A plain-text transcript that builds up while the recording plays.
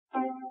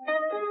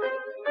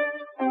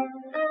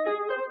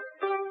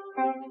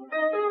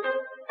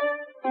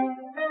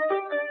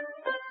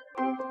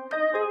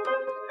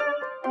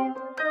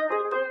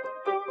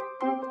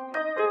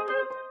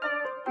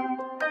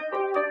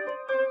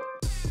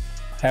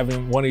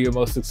having one of your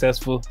most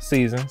successful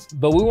seasons.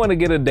 But we want to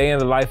get a day in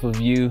the life of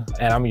you,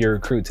 and I'm your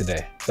recruit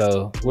today.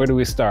 So where do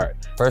we start?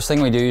 First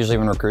thing we do usually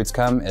when recruits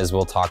come is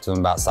we'll talk to them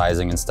about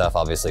sizing and stuff,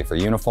 obviously for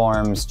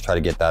uniforms, try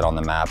to get that on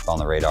the map, on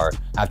the radar.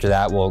 After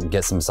that, we'll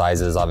get some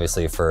sizes,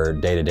 obviously for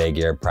day-to-day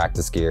gear,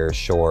 practice gear,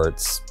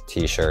 shorts,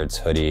 t-shirts,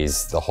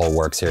 hoodies, the whole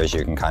works here, as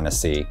you can kind of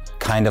see.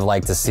 Kind of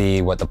like to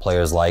see what the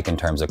players like in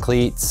terms of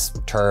cleats,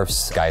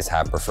 turfs. Guys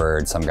have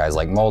preferred, some guys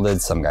like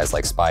molded, some guys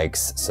like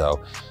spikes.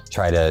 So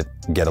try to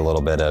get a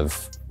little bit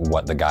of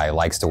what the guy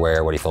likes to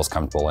wear, what he feels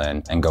comfortable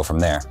in, and go from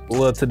there.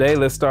 Well, today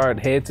let's start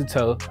head to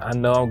toe. I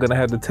know I'm gonna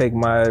have to take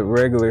my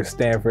regular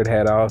Stanford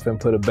hat off and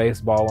put a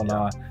baseball one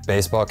on.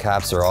 Baseball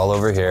caps are all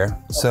over here.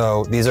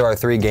 So these are our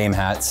 3 game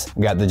hats.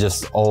 We got the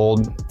just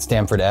old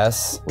Stanford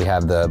S, we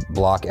have the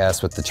block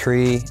S with the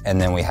tree, and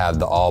then we have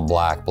the all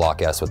black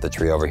block S with the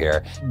tree over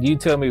here. You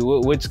tell me,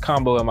 which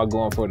combo am I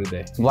going for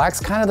today? Black's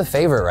kind of the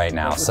favorite right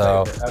now.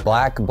 So okay.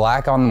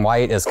 Black on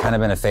white has kind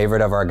of been a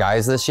favorite of our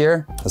guys this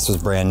year. This was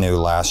brand new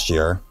last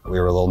year.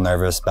 We were a little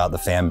nervous about the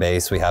fan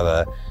base. We have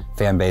a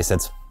fan base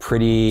that's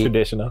pretty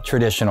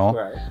traditional,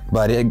 right.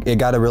 But it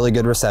got a really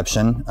good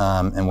reception,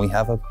 and we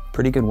have a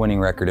pretty good winning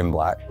record in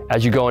black.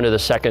 As you go into the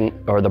second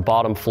or the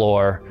bottom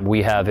floor,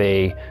 we have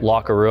a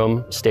locker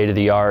room,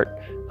 state-of-the-art,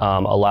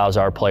 allows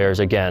our players,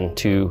 again,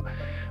 to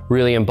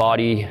really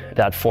embody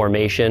that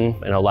formation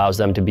and allows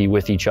them to be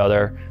with each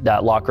other.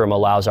 That locker room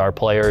allows our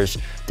players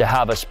to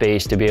have a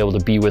space to be able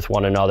to be with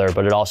one another,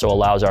 but it also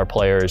allows our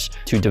players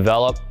to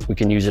develop. We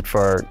can use it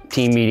for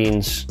team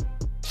meetings,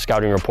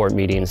 scouting report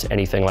meetings,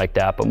 anything like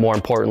that. But more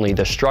importantly,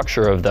 the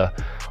structure of the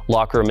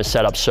locker room is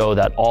set up so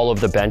that all of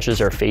the benches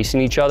are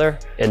facing each other,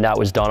 and that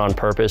was done on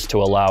purpose to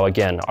allow,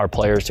 again, our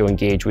players to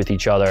engage with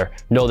each other,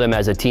 know them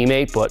as a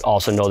teammate, but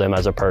also know them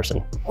as a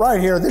person. Right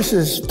here, this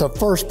is the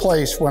first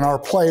place when our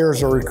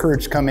players or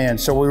recruits come in,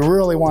 so we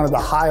really wanted to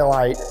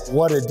highlight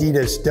what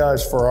Adidas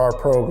does for our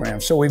program.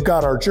 So we've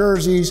got our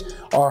jerseys,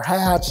 our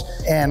hats,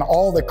 and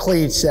all the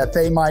cleats that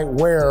they might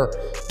wear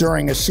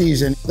during a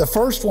season. The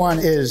first one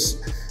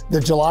is the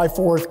July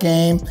 4th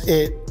game.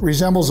 It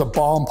resembles a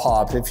bomb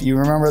pop. If you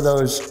remember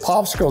those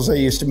popsicles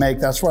they used to make,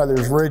 that's why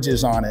there's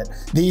ridges on it.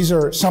 These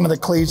are some of the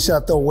cleats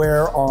that they'll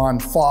wear on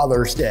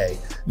Father's Day.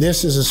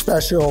 This is a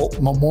special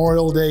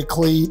Memorial Day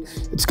cleat.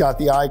 It's got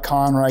the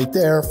icon right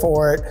there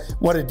for it.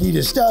 What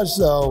Adidas does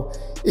though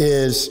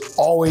is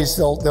always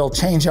they'll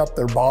change up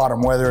their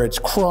bottom, whether it's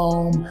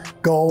chrome,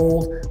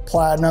 gold,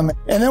 platinum.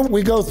 And then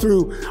we go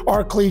through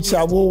our cleats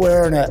that we'll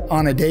wear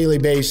on a daily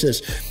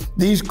basis.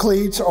 These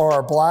cleats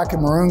are black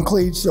and maroon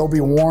cleats. They'll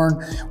be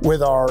worn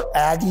with our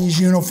Aggies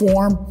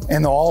uniform,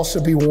 and they'll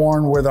also be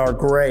worn with our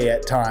gray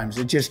at times.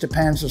 It just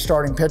depends. The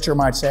starting pitcher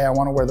might say, I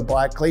want to wear the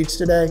black cleats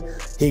today.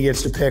 He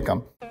gets to pick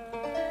them.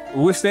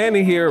 We're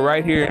standing here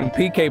right here in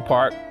PK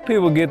Park.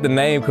 People get the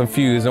name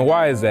confused, and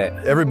why is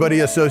that?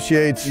 Everybody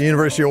associates the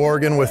University of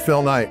Oregon with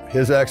Phil Knight,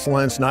 His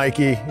Excellence,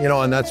 Nike,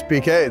 and that's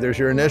PK, there's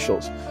your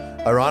initials.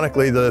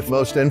 Ironically, the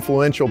most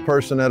influential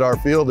person at our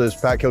field is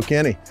Pat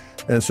Kilkenny.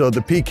 And so the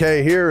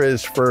PK here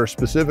is for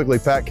specifically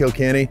Pat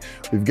Kilkenny.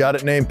 We've got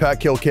it named Pat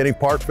Kilkenny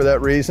Park for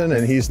that reason,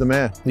 and he's the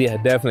man. Yeah,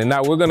 definitely.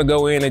 Now we're gonna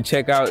go in and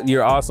check out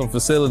your awesome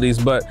facilities,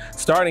 but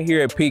starting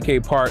here at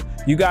PK Park,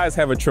 you guys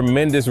have a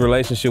tremendous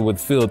relationship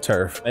with Field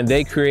Turf, and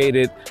they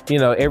created,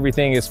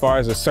 everything as far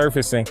as the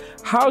surfacing.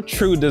 How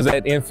true does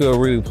that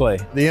infield really play?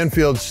 The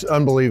infield's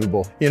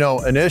unbelievable.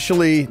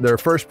 Initially, their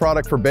first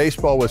product for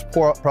baseball was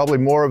probably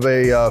more of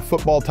a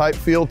football type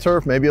field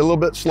turf, maybe a little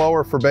bit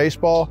slower for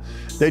baseball.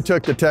 They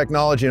took the technology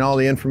and all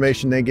the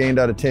information they gained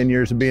out of 10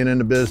 years of being in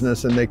the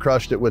business, and they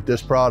crushed it with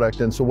this product.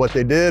 And so what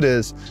they did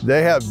is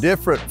they have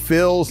different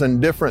fills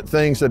and different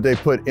things that they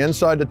put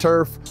inside the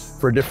turf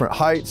for different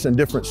heights and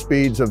different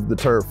speeds of the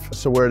turf.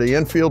 So where the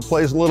infield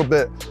plays a little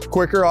bit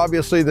quicker,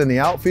 obviously, than the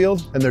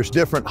outfield, and there's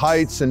different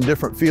heights and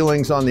different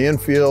feelings on the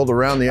infield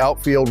around the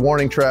outfield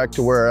warning track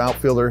to where an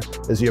outfielder,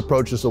 as he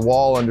approaches the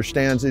wall,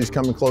 understands that he's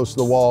coming close to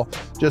the wall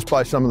just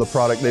by some of the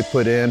product they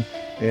put in.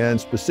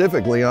 And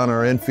specifically on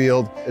our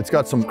infield, it's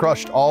got some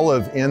crushed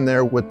olive in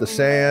there with the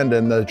sand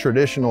and the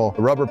traditional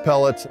rubber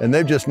pellets, and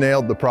they've just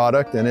nailed the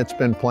product, and it's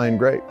been playing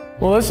great.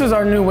 Well, this is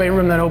our new weight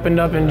room that opened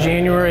up in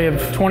January of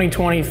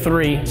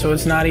 2023, so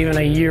it's not even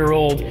a year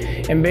old.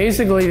 And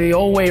basically the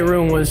old weight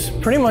room was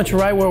pretty much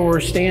right where we're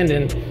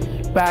standing,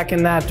 back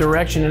in that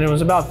direction, and it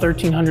was about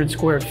 1,300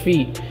 square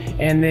feet.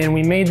 And then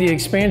we made the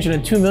expansion, a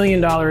 $2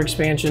 million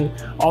expansion,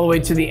 all the way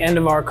to the end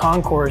of our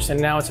concourse, and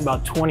now it's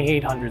about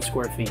 2,800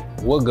 square feet.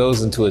 What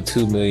goes into a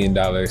 $2 million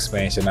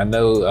expansion? I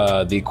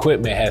know the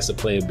equipment has to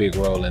play a big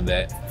role in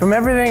that. From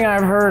everything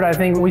I've heard, I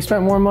think we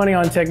spent more money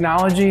on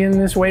technology in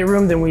this weight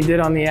room than we did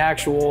on the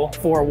actual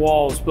 4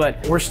 walls.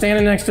 But we're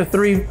standing next to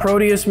 3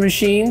 Proteus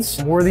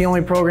machines. We're the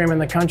only program in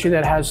the country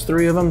that has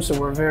 3 of them, so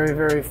we're very,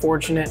 very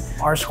fortunate.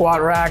 Our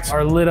squat racks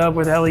are lit up with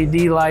with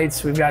LED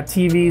lights. We've got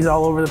TVs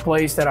all over the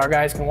place that our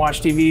guys can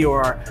watch TV,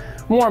 or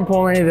more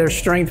importantly, their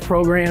strength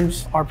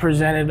programs are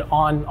presented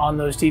on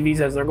those TVs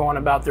as they're going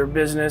about their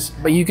business.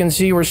 But you can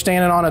see we're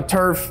standing on a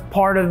turf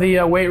part of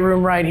the weight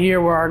room right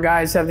here, where our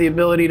guys have the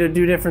ability to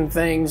do different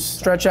things,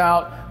 stretch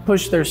out,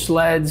 push their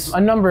sleds,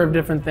 a number of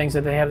different things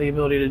that they have the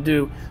ability to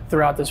do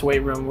throughout this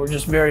weight room. We're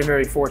just very,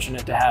 very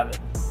fortunate to have it.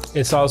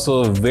 It's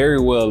also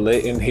very well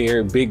lit in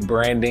here, big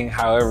branding.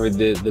 However,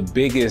 the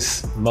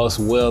biggest, most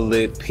well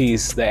lit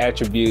piece, the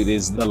attribute,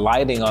 is the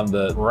lighting on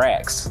the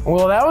racks.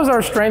 Well, that was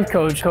our strength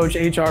coach, Coach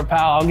H.R.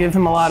 Powell. I'll give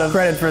him a lot of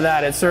credit for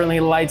that. It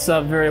certainly lights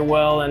up very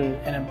well, and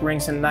it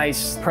brings a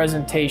nice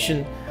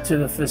presentation to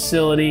the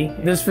facility.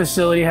 This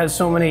facility has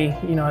so many,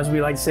 as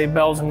we like to say,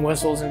 bells and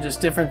whistles and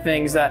just different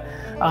things that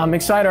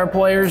excite our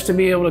players to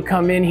be able to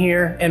come in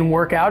here and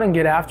work out and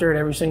get after it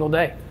every single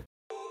day.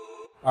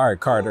 All right,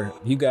 Carter,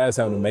 you guys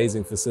have an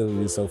amazing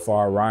facility so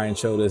far. Ryan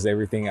showed us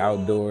everything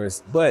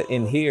outdoors, but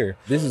in here,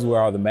 this is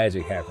where all the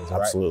magic happens, right?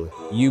 Absolutely.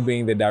 You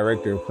being the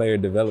director of player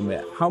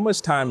development, how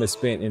much time is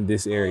spent in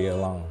this area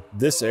alone?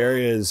 This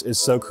area is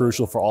so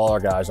crucial for all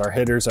our guys. Our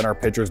hitters and our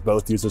pitchers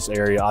both use this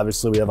area.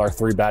 Obviously, we have our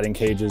 3 batting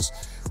cages.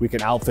 We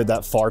can outfit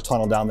that far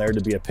tunnel down there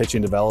to be a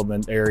pitching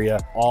development area.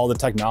 All the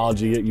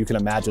technology you can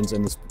imagine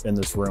is in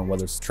this room,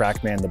 whether it's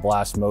TrackMan, the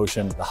blast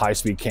motion, the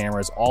high-speed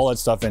cameras, all that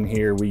stuff in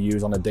here we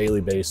use on a daily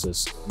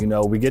basis.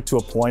 We get to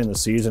a point in the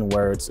season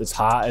where it's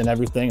hot and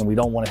everything and we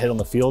don't want to hit on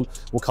the field,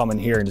 we'll come in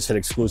here and just hit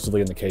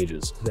exclusively in the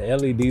cages. The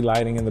LED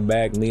lighting in the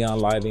back, neon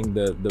lighting,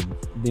 the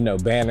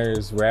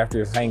banners,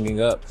 rafters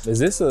hanging up. Is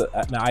this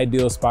an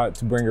ideal spot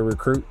to bring a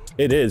recruit?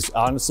 It is.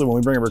 Honestly, when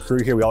we bring a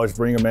recruit here, we always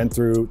bring them in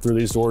through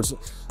these doors,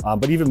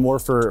 but even more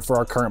for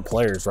our current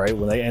players, right?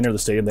 When they enter the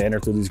stadium, they enter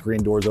through these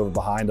green doors over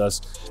behind us,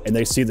 and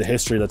they see the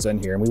history that's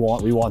in here, and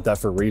we want that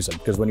for a reason,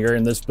 because when you're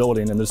in this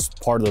building, in this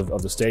part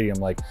of the stadium,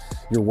 like,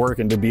 you're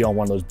working to be on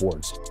one of those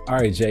boards. All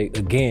right, Jake,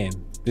 again,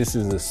 this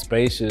is a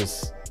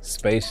spacious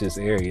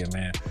area,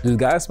 man. Do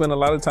guys spend a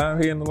lot of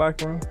time here in the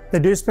locker room? They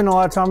do spend a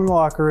lot of time in the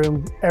locker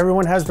room.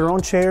 Everyone has their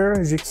own chair,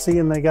 as you can see,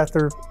 and they got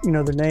their,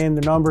 their name,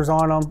 their numbers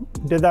on them.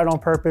 Did that on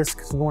purpose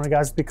because we want the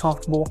guys to be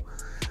comfortable.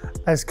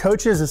 As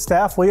coaches and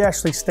staff, we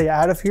actually stay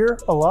out of here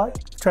a lot,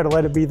 try to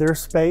let it be their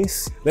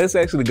space. Let's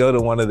actually go to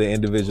one of the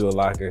individual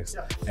lockers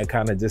and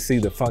kind of just see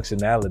the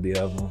functionality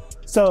of them.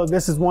 So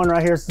this is one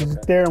right here, this is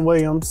Darren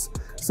Williams.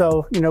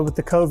 So, with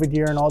the COVID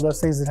year and all those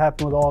things that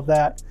happened with all of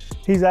that,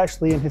 he's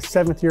actually in his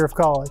 7th year of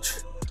college.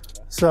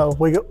 So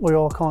we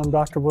all call him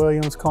Dr.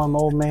 Williams, call him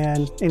old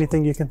man,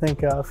 anything you can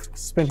think of.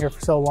 He's been here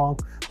for so long.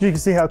 You can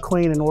see how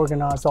clean and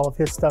organized all of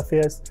his stuff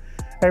is.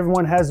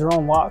 Everyone has their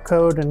own lock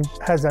code and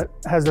has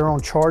their own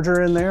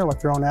charger in there,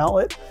 like their own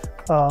outlet.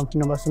 Most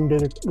of them do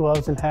their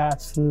gloves and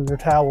hats and their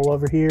towel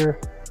over here.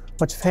 A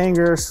bunch of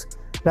hangers.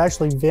 It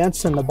actually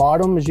vents in the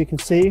bottom, as you can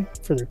see,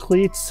 for their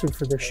cleats or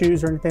for their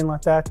shoes or anything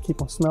like that to keep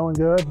them smelling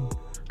good.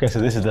 Okay,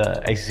 so this is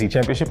the ACC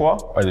championship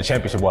wall, or the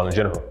championship wall in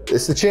general?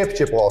 It's the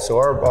championship wall, so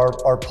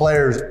our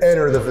players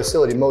enter the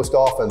facility most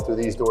often through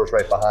these doors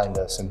right behind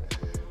us. And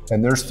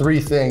there's 3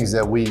 things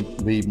that we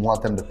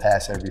want them to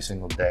pass every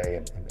single day,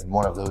 and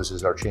one of those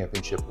is our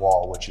championship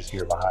wall, which is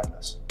here behind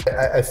us.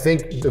 I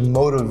think the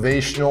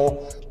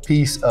motivational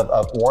piece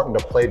of wanting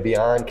to play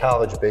beyond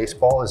college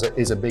baseball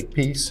is a big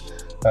piece.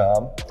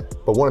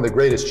 But one of the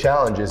greatest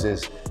challenges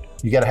is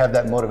you got to have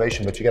that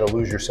motivation, but you got to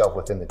lose yourself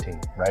within the team,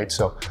 right?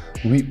 So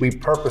we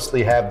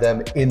purposely have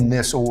them in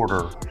this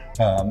order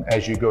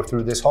as you go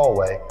through this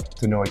hallway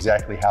to know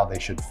exactly how they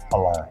should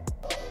align.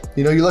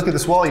 You look at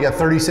this wall, you got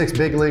 36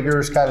 big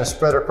leaguers kind of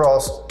spread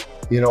across,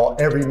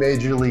 every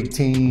major league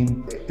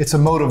team. It's a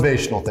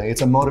motivational thing.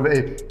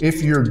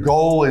 If your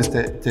goal is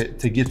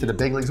to get to the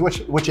big leagues,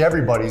 which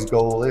everybody's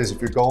goal is, if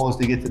your goal is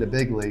to get to the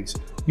big leagues,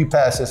 you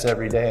pass this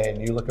every day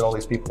and you look at all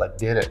these people that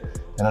did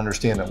it and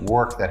understand the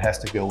work that has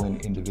to go in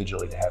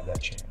individually to have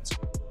that chance.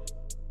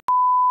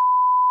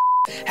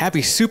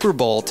 Happy Super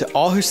Bowl to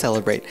all who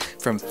celebrate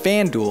from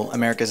FanDuel,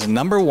 America's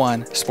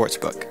 #1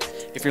 sportsbook.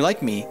 If you're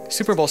like me,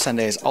 Super Bowl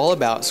Sunday is all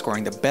about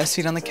scoring the best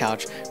seat on the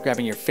couch,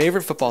 grabbing your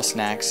favorite football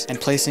snacks, and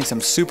placing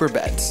some super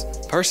bets.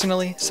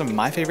 Personally, some of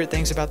my favorite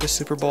things about the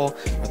Super Bowl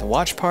are the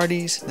watch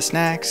parties, the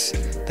snacks,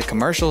 the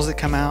commercials that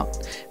come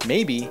out.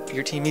 Maybe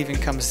your team even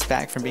comes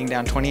back from being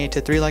down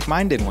 28-3 like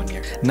mine did one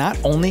year. Not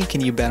only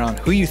can you bet on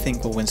who you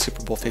think will win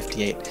Super Bowl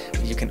 58,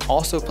 but you can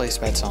also place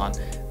bets on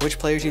which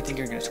players you think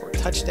are going to score a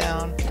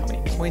touchdown, how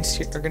many points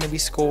are going to be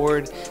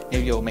scored,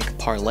 maybe you'll make a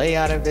parlay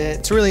out of it.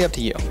 It's really up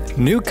to you.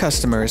 New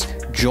customers,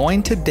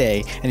 join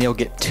today and you'll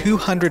get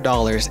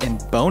 $200 in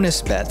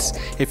bonus bets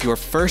if your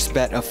first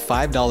bet of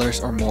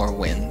 $5 or more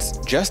wins.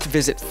 Just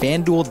visit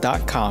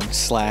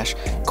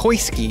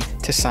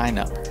fanduel.com/Koiski to sign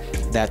up.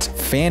 That's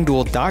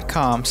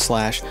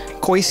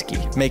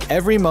fanduel.com/Koiski. Make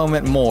every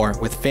moment more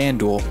with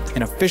FanDuel,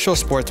 an official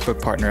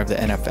sportsbook partner of the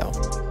NFL.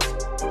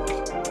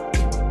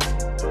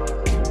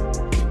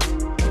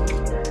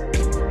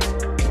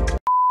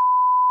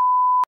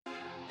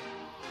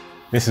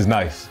 This is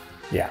nice.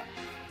 Yeah.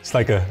 It's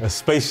like a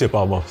spaceship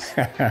almost.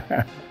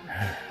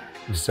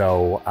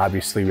 So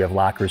obviously we have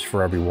lockers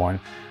for everyone.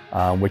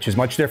 which is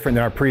much different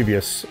than our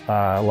previous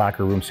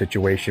locker room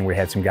situation. We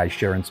had some guys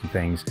sharing some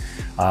things,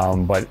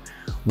 but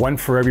one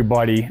for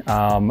everybody.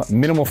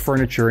 Minimal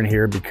furniture in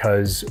here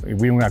because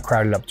we don't want to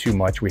crowd it up too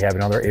much. We have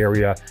another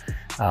area,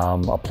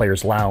 a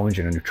player's lounge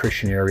and a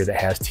nutrition area that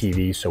has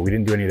TV, so we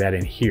didn't do any of that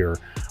in here.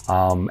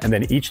 And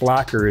then each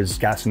locker has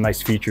got some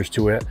nice features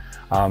to it.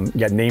 You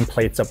got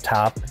nameplates up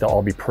top. They'll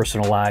all be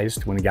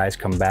personalized when the guys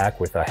come back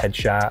with a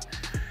headshot,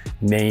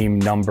 name,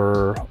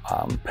 number,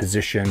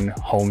 position,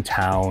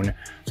 hometown.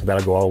 So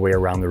that'll go all the way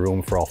around the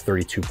room for all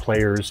 32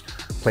 players.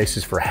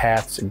 Places for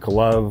hats,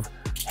 glove,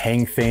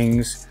 hang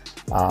things.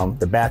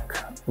 The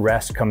back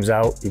rest comes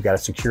out. You've got a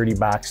security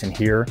box in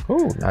here.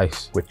 Ooh,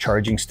 nice. With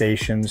charging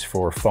stations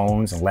for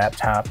phones and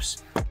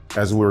laptops.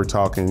 As we were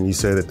talking, you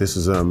said that this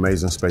is an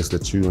amazing space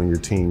that you and your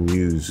team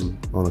use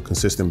on a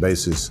consistent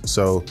basis.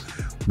 So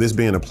this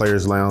being a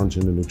player's lounge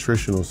and a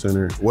nutritional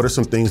center, what are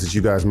some things that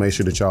you guys made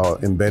sure that y'all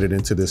embedded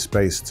into this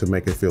space to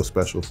make it feel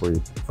special for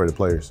you, for the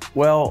players?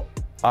 Well,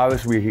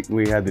 obviously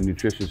we had the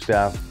nutrition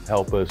staff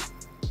help us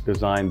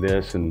design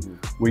this, and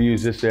we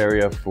use this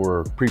area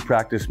for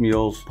pre-practice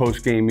meals,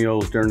 post-game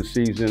meals during the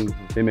season.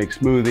 They make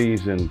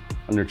smoothies, and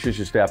our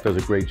nutrition staff does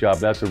a great job.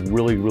 That's a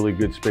really, really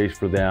good space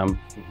for them.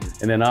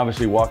 And then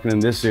obviously walking in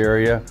this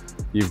area,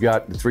 you've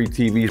got the 3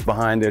 TVs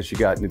behind us. You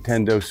got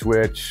Nintendo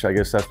Switch, I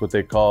guess that's what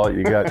they call it.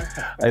 You got,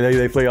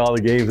 they play all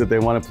the games that they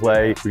want to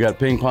play. We got a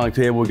ping pong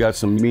table. We got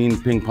some mean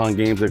ping pong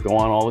games that go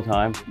on all the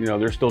time. You know,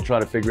 they're still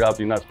trying to figure out that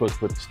you're not supposed to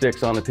put the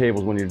sticks on the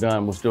tables when you're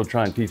done. We'll still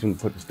try and teach them to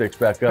put the sticks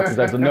back up, because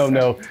that's a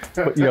no-no,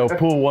 you know,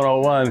 pool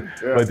 101.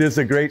 Yeah. But this is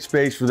a great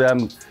space for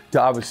them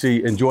to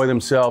obviously enjoy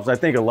themselves. I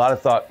think a lot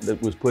of thought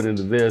that was put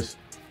into this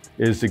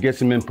is to get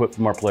some input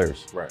from our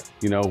players. Right.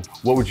 You know,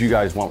 what would you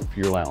guys want for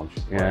your lounge?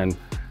 And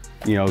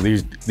you know,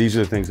 these are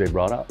the things they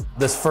brought up.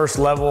 This first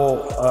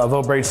level of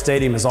O'Brien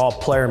Stadium is all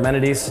player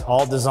amenities,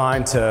 all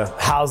designed to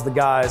house the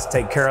guys,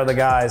 take care of the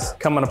guys.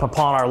 Coming up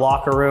upon our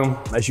locker room,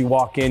 as you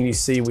walk in, you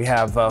see we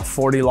have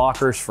 40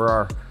 lockers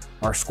for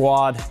our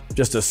squad.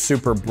 Just a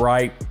super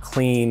bright,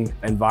 clean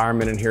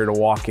environment in here to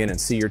walk in and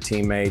see your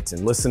teammates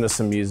and listen to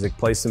some music,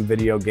 play some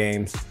video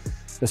games.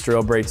 Mr.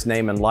 O'Brien's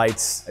name and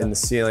lights in the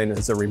ceiling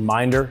is a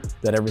reminder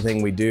that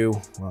everything we do,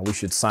 we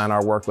should sign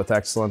our work with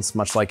excellence,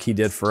 much like he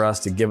did for us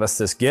to give us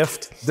this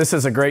gift. This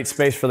is a great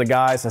space for the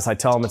guys. As I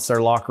tell them, it's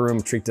their locker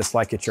room. Treat this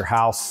like it's your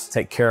house.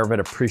 Take care of it,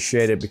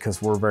 appreciate it,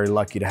 because we're very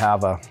lucky to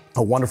have a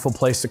wonderful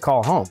place to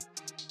call home.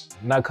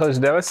 Now, Coach,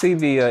 did I see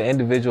the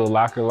individual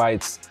locker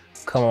lights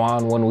come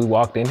on when we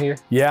walked in here?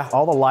 Yeah,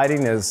 all the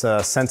lighting is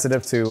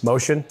sensitive to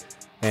motion.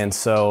 And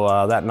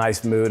so that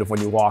nice mood of when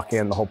you walk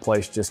in, the whole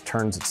place just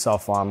turns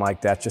itself on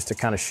like that, just to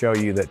kind of show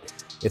you that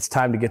it's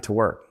time to get to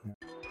work.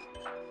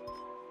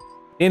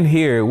 In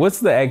here, what's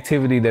the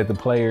activity that the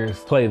players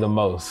play the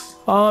most?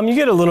 You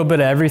get a little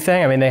bit of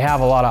everything. I mean, they have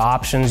a lot of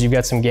options. You've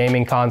got some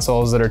gaming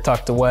consoles that are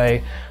tucked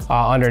away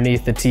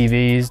underneath the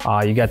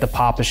TVs. You got the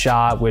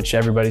Pop-A-Shot, which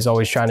everybody's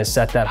always trying to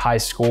set that high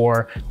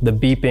score. The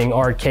beeping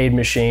arcade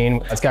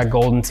machine. It's got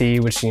Golden Tee,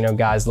 which, you know,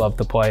 guys love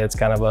to play. It's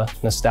kind of a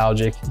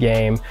nostalgic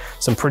game.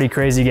 Some pretty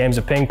crazy games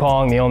of ping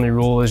pong. The only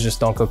rule is just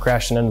don't go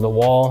crashing into the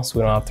wall, so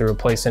we don't have to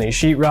replace any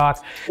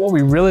sheetrock. What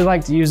we really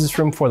like to use this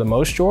room for the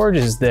most, George,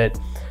 is that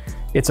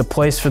it's a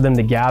place for them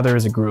to gather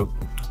as a group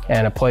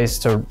and a place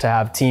to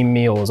have team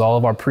meals. All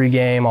of our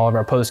pregame, all of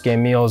our postgame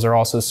meals are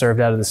also served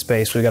out of the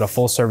space. We've got a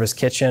full service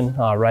kitchen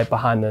right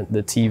behind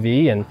the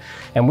TV,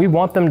 and we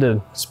want them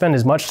to spend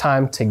as much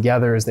time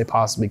together as they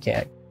possibly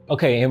can.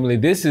 Okay, Emily,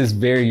 this is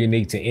very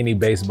unique to any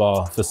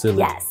baseball facility.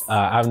 Yes.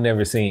 I've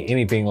never seen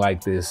anything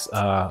like this.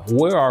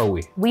 Where are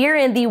we? We are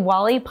in the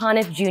Wally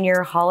Pontiff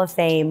Jr. Hall of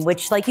Fame,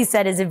 which, like you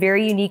said, is a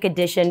very unique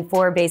addition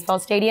for a baseball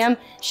stadium.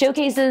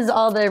 Showcases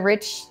all the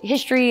rich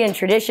history and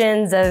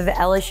traditions of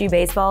LSU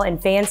baseball,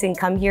 and fans can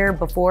come here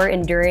before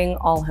and during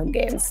all home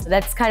games.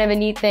 That's kind of a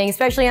neat thing,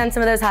 especially on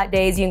some of those hot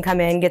days. You can come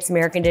in, get some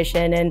air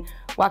condition, and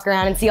walk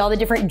around and see all the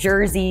different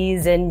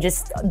jerseys and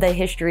just the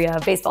history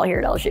of baseball here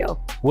at LSU.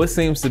 What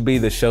seems to be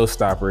the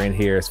showstopper in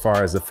here as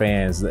far as the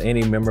fans?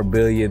 Any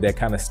memorabilia that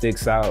kind of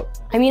sticks out?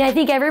 I mean, I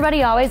think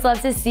everybody always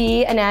loves to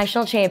see a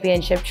national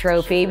championship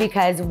trophy,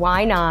 because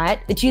why not?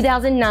 The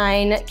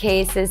 2009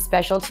 case is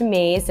special to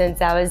me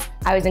since I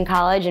was in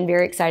college and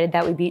very excited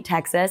that we beat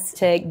Texas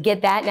to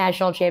get that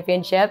national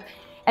championship.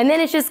 And then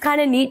it's just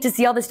kind of neat to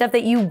see all the stuff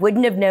that you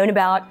wouldn't have known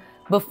about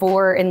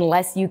before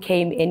unless you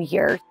came in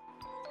here.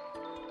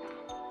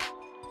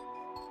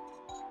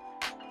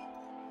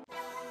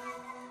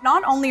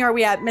 Not only are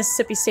we at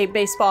Mississippi State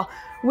Baseball,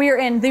 we're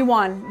in the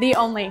one, the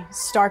only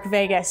Stark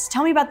Vegas.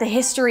 Tell me about the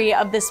history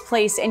of this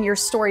place and your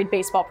storied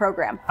baseball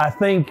program. I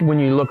think when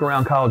you look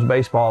around college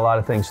baseball, a lot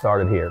of things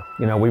started here.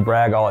 You know, we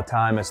brag all the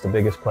time, it's the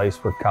biggest place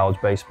for college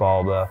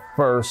baseball. The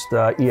first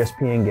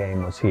ESPN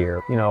game was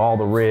here. You know, all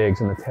the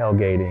rigs and the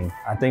tailgating.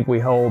 I think we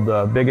hold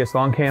the biggest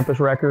on-campus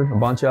record, a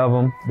bunch of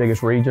them,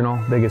 biggest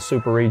regional, biggest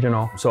super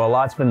regional. So a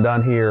lot's been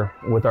done here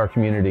with our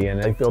community,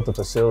 and they built a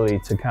facility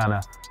to kind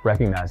of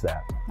recognize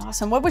that.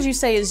 Awesome. What would you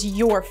say is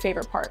your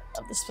favorite part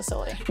of this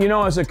facility? You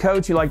know, as a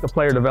coach, you like the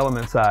player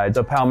development side,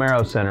 the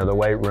Palmero Center, the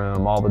weight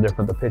room, all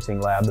the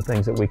pitching lab, the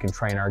things that we can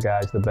train our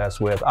guys the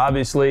best with.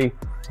 Obviously,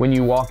 when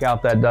you walk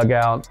out that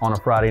dugout on a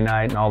Friday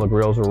night and all the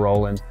grills are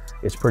rolling,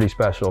 it's pretty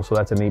special, so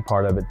that's a neat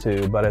part of it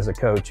too. But as a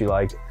coach, you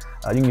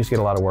can just get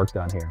a lot of work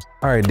done here.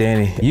 All right,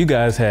 Danny, you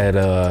guys had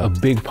a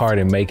big part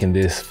in making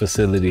this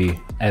facility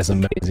as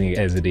amazing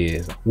as it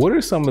is. What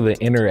are some of the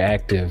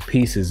interactive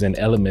pieces and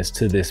elements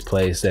to this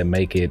place that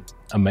make it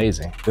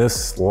amazing?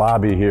 This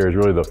lobby here is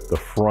really the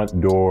front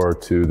door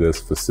to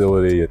this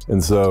facility,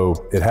 and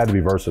so it had to be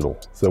versatile.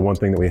 So one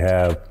thing that we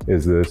have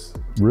is this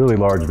really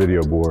large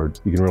video board.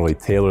 You can really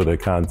tailor the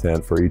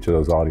content for each of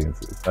those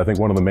audiences. I think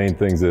one of the main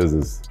things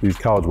is these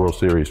College World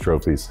Series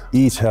trophies,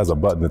 each has a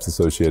button that's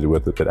associated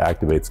with it that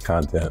activates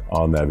content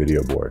on that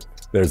video board.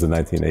 There's the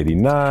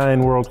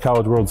 1989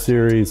 College World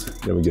Series.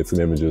 Then we get some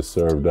images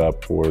served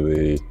up for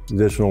the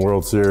additional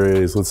World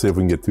Series. Let's see if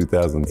we can get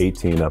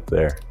 2018 up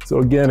there. So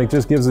again, it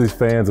just gives these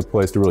fans a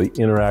place to really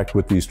interact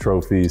with these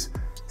trophies,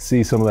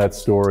 see some of that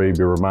story,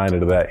 be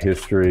reminded of that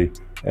history.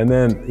 And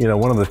then, you know,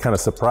 one of the kind of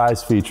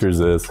surprise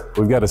features is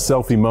we've got a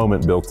selfie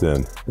moment built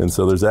in. And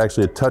so there's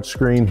actually a touch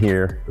screen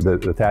here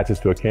that attaches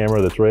to a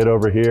camera that's right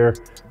over here.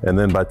 And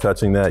then by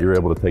touching that, you're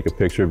able to take a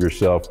picture of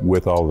yourself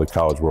with all of the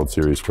College World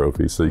Series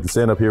trophies. So you can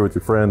stand up here with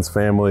your friends,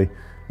 family,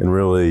 and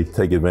really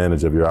take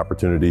advantage of your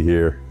opportunity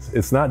here.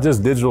 It's not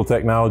just digital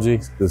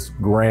technology, this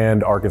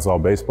grand Arkansas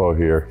baseball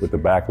here with the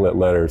backlit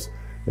letters.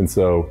 And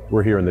so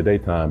we're here in the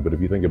daytime, but if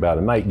you think about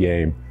a night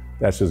game,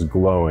 that's just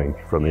glowing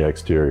from the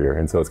exterior.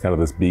 And so it's kind of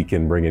this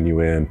beacon bringing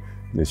you in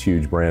this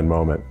huge brand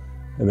moment.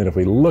 And then if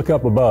we look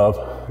up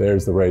above,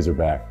 there's the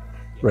Razorback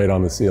right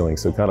on the ceiling.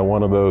 So kind of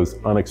one of those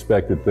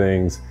unexpected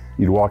things.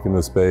 You'd walk in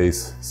the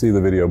space, see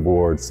the video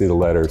board, see the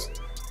letters,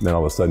 and then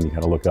all of a sudden you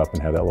kind of look up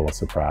and have that little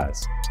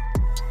surprise.